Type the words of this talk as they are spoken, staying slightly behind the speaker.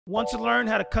Want to learn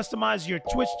how to customize your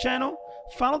Twitch channel?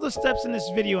 Follow the steps in this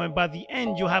video and by the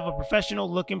end you'll have a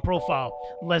professional looking profile.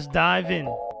 Let's dive in.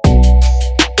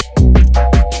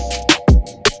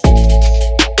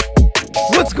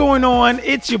 What's going on?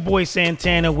 It's your boy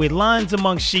Santana with Lines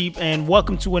Among Sheep, and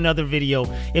welcome to another video.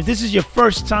 If this is your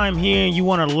first time here and you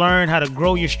want to learn how to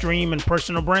grow your stream and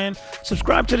personal brand,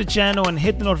 subscribe to the channel and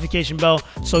hit the notification bell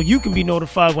so you can be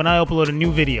notified when I upload a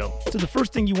new video. So the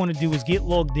first thing you want to do is get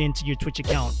logged into your Twitch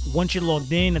account. Once you're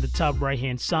logged in, at the top right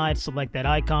hand side, select that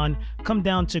icon, come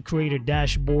down to Creator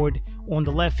Dashboard. On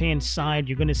the left hand side,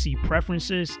 you're going to see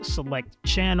Preferences, select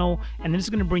Channel, and then it's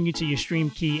going to bring you to your stream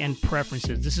key and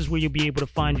Preferences. This is where you'll be able to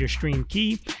find your stream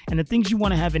key, and the things you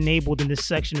want to have enabled in this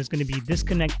section is going to be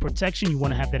disconnect protection. You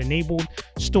want to have that enabled.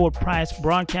 Stored price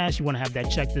broadcast, you want to have that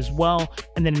checked as well,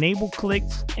 and then enable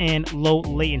clicks and low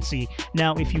latency.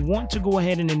 Now if you want to go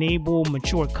ahead and enable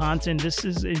mature content, this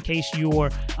is in case your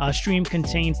stream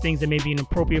contains things that may be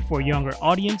inappropriate for a younger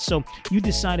audience, so you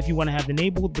decide if you want to have it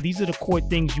enabled, but these are the core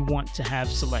things you want to have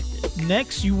selected.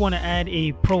 Next, you want to add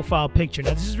a profile picture.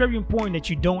 Now this is very important that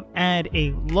you don't add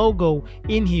a logo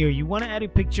in here. You want to add a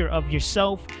picture of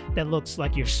yourself that looks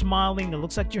like you're smiling, that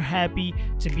looks like you're happy,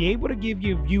 to be able to give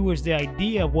your viewers the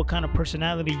idea of what kind of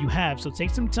personality you have. So take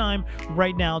some time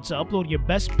right now to upload your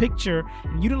best picture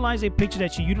and utilize a picture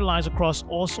that you utilize across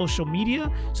all social media,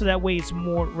 so that way it's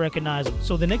more recognizable.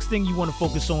 So the next thing you want to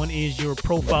focus on is your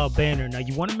profile banner. Now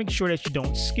you want to make sure that you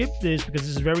don't skip this, because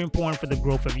this is very important for the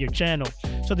growth of your channel.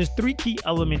 So there's three key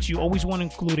elements you always want to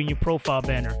include in your profile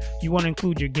banner. You want to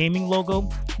include your gaming logo,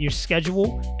 your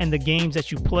schedule, and the games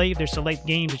that you play. If there's select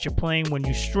games that you're playing when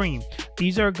you stream.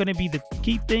 These are going to be the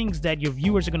key things that your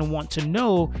viewers are going to want to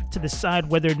know to decide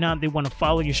whether or not they want to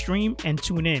follow your stream and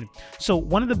tune in. So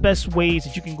one of the best ways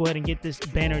that you can go ahead and get this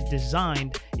banner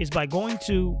designed is by going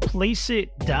to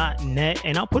PlaceIt.net,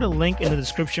 and I'll put a link in the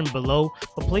description below.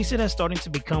 But PlaceIt has started to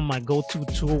become my go-to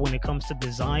tool when it comes to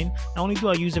design. Not only do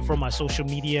I use it for my social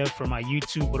media, for my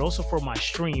YouTube, but also for my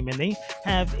stream, and they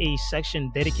have a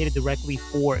section dedicated directly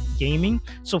for gaming.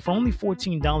 So for only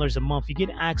 $14 a month, you get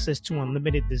access to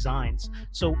unlimited designs.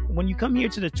 So when you come here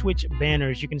to the Twitch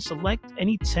banners, you can select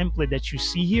any template that you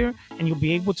see here, and you'll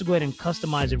be able to go ahead and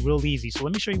customize it real easy. So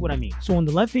let me show you what I mean. So on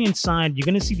the left hand side, you're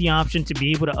going to see the option to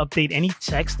be able to update any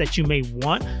text that you may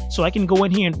want. So I can go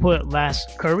in here and put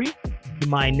Last Curry,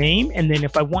 my name, and then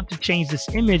if I want to change this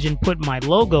image and put my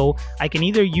logo, I can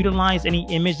either utilize any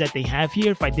image that they have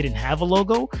here if I didn't have a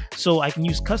logo. So I can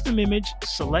use custom image,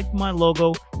 select my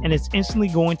logo, and it's instantly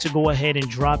going to go ahead and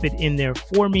drop it in there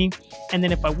for me. And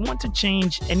then if I want to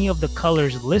change any of the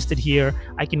colors listed here,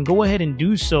 I can go ahead and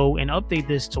do so and update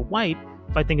this to white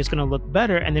if I think it's going to look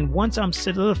better. And then once I'm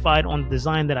solidified on the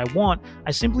design that I want,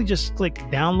 I simply just click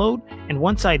download, and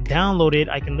once I download it,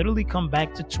 I can literally come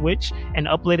back to Twitch and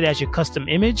upload it as your custom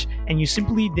image, and you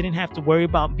simply didn't have to worry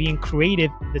about being creative.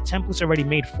 The template's already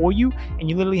made for you, and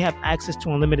you literally have access to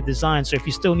unlimited design. So if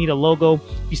you still need a logo,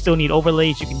 if you still need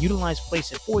overlays, you can utilize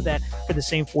PlaceIt for that for the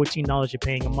same $14 you're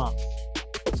paying a month.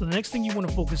 So the next thing you want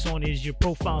to focus on is your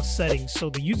profile settings.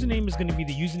 So the username is going to be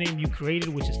the username you created,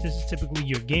 which is this is typically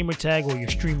your gamer tag or your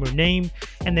streamer name.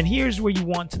 And then here's where you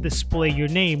want to display your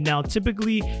name. Now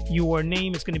typically your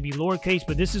name is going to be lowercase,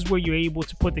 but this is where you're able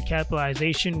to put the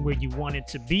capitalization where you want it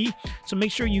to be. So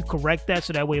make sure you correct that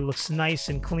so that way it looks nice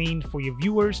and clean for your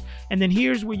viewers. And then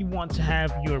here's where you want to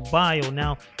have your bio.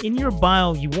 Now in your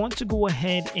bio, you want to go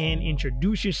ahead and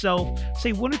introduce yourself.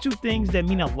 Say one or two things that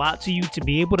mean a lot to you to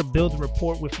be able to build a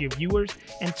rapport with your viewers,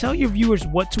 and tell your viewers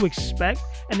what to expect,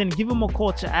 and then give them a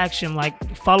call to action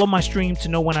like follow my stream to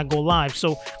know when I go live.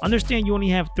 So understand you only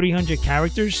have 300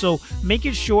 characters, so make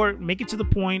it short, make it to the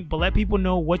point, but let people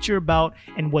know what you're about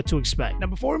and what to expect. Now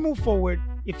before we move forward,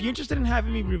 if you're interested in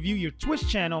having me review your Twitch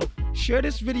channel, share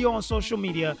this video on social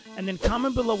media and then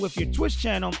comment below with your Twitch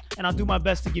channel, and I'll do my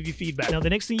best to give you feedback. Now the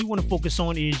next thing you want to focus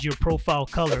on is your profile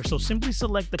color. So simply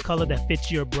select the color that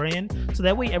fits your brand, so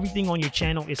that way everything on your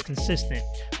channel is consistent.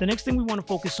 The next thing we want to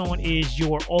focus on is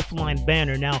your offline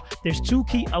banner. Now there's two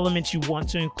key elements you want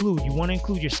to include. You want to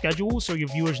include your schedule so your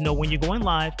viewers know when you're going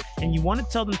live, and you want to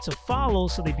tell them to follow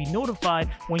so they be notified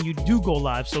when you do go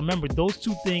live. So remember, those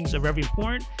two things are very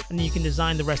important, and then you can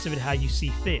design the rest of it how you see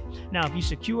fit. Now if you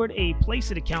secured a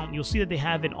PlaceIt account, you'll see that they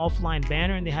have an offline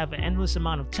banner, and they have an endless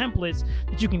amount of templates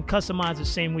that you can customize the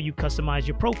same way you customize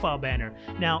your profile banner.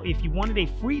 Now if you wanted a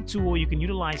free tool, you can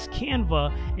utilize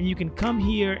Canva, and you can come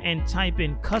here and type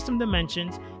in custom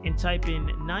dimensions and type in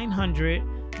 900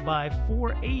 by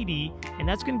 480, and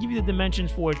that's going to give you the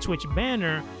dimensions for a Twitch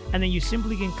banner. And then you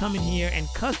simply can come in here and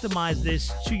customize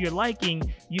this to your liking,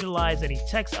 utilize any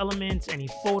text elements, any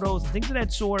photos, things of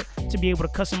that sort to be able to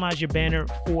customize your banner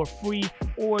for free,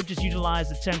 or just utilize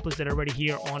the templates that are already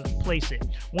here on PlaceIt.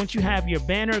 Once you have your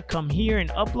banner, come here and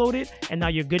upload it, and now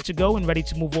you're good to go and ready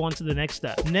to move on to the next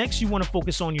step. Next, you want to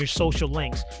focus on your social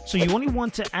links. So you only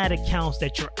want to add accounts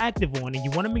that you're active on, and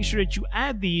you want to make sure that you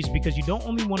add these because you don't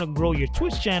only want to grow your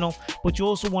Twitch channel, but you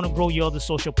also want to grow your other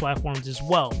social platforms as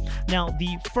well. Now,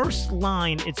 the first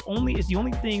line, it's the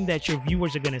only thing that your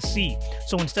viewers are going to see.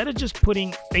 So instead of just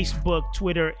putting Facebook,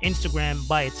 Twitter, Instagram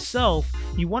by itself,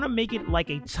 you want to make it like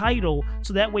a title,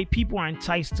 so that way people are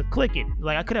enticed to click it.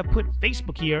 Like I could have put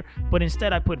Facebook here, but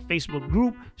instead I put Facebook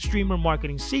group, streamer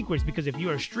marketing secrets, because if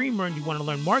you're a streamer and you want to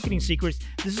learn marketing secrets,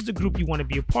 this is the group you want to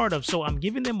be a part of. So I'm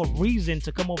giving them a reason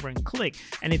to come over and click.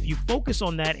 And if you focus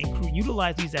on that and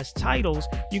utilize these as titles,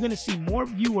 you're going to see more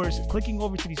viewers clicking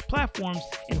over to these platforms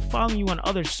and following you on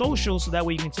other socials, so that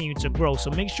way you continue to grow. So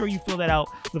make sure you fill that out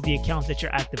with the accounts that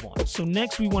you're active on. So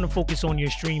next, we want to focus on your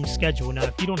stream schedule. Now,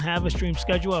 if you don't have a stream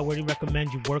schedule, I really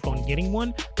recommend you work on getting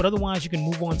one, but otherwise you can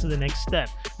move on to the next step.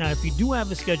 Now, if you do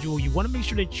have a schedule, you want to make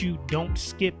sure that you don't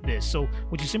skip this. So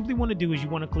what you simply want to do is you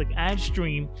want to click add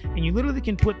stream, and you literally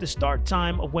can put the start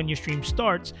time of when your stream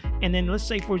starts. And then let's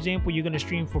say, for example, you're going to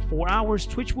stream for 4 hours.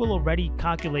 Twitch will already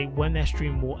calculate when that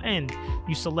stream will end.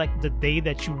 You select the day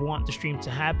that you want the stream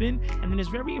to happen, and then it's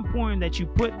very important that you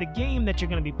put the game that you're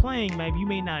going to be playing. Maybe you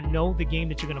may not know the game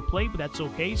that you're going to play, but that's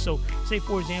okay. So say,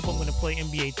 for example, I'm going to play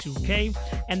NBA 2K,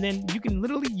 and then you can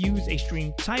literally use a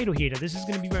stream title here. Now, this is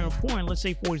going to be very important. Let's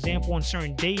say, for example, on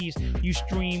certain days you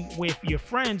stream with your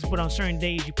friends, but on certain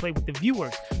days you play with the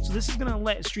viewers. So this is going to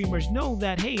let streamers know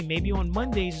that, hey, maybe on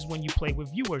Mondays is when you play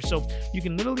with viewers. So you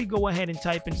can literally go ahead and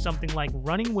type in something like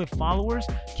running with followers,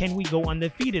 can we go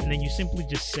undefeated? And then you simply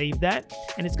just save that,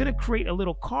 and it's going to create a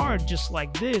little card just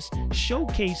like this,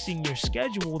 showcasing your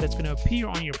schedule that's going to appear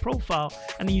on your profile.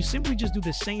 And then you simply just do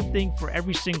the same thing for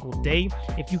every single day.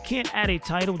 If you can't add a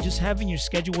title, just having your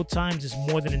scheduled times is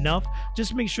more than enough.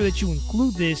 Just make sure that you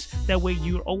include this, that way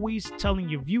you're always telling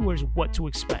your viewers what to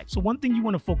expect. So one thing you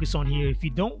want to focus on here, if you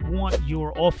don't want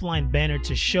your offline banner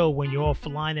to show when you're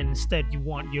offline, and instead you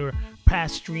want your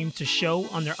past stream to show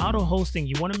under auto hosting,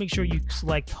 you want to make sure you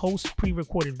select host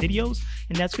pre-recorded videos,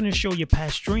 and that's going to show your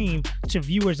past stream to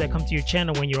viewers that come to your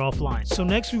channel when you're offline. So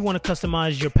next, we want to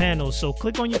customize your panels. So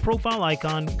click on your profile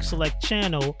icon, select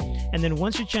channel, and then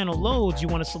once your channel loads, you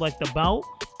want to select about,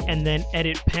 and then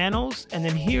edit panels, and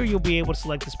then here you'll be able to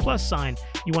select this plus sign.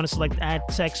 You want to select add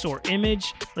text or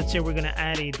image. Let's say we're going to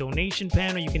add a donation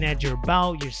panel. You can add your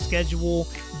about, your schedule,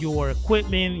 your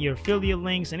equipment, your affiliate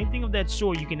links, anything of that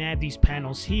sort. You can add these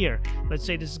panels here. Let's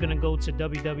say this is going to go to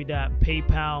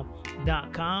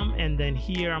www.paypal.com, and then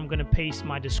here I'm going to paste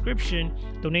my description.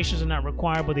 Donations are not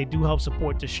required, but they do help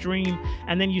support the stream.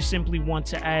 And then you simply want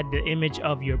to add the image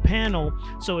of your panel.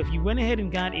 So if you went ahead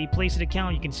and got a PlaceIt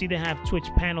account, you can see they have Twitch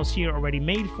panels here already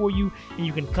made for you, and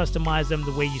you can customize them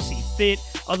the way you see fit.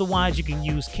 Otherwise, you can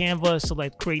use Canva,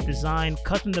 select create design,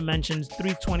 custom dimensions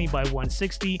 320 by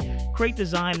 160, create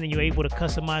design, and then you're able to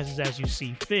customize this as you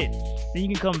see fit. Then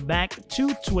you can come back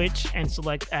to Twitch and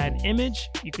select add image.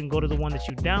 You can go to the one that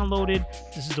you downloaded.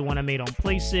 This is the one I made on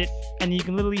PlaceIt, and you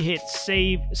can literally hit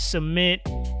save, submit,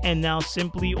 and now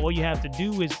simply all you have to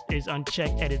do is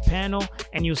uncheck edit panel,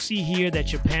 and you'll see here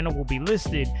that your panel will be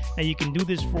listed. Now you can do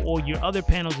this for all your other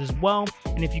panels as well.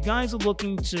 And if you guys are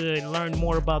looking to learn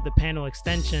more about the panel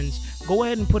extensions, go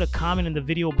ahead and put a comment in the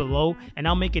video below, and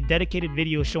I'll make a dedicated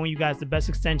video showing you guys the best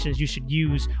extensions you should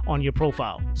use on your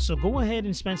profile. So go ahead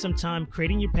and spend some time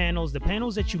creating your panels. The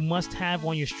panels that you must have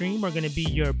on your stream are going to be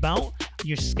your about,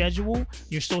 your schedule,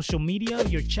 your social media,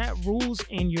 your chat rules,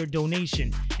 and your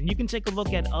donation. And you can take a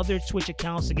look at other Twitch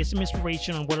accounts to get some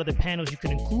inspiration on what other panels you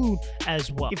can include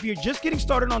as well. If you're just getting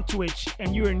started on Twitch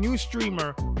and you're a new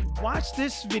streamer, watch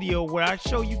this video where I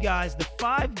show you guys the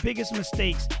 5 biggest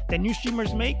mistakes that new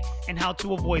streamers make and how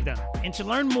to avoid them. And to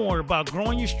learn more about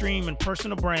growing your stream and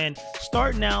personal brand,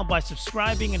 start now by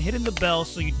subscribing and hitting the bell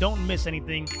so you don't miss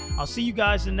anything. I'll see you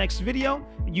guys in the next video.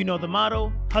 You know the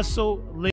motto: hustle, live.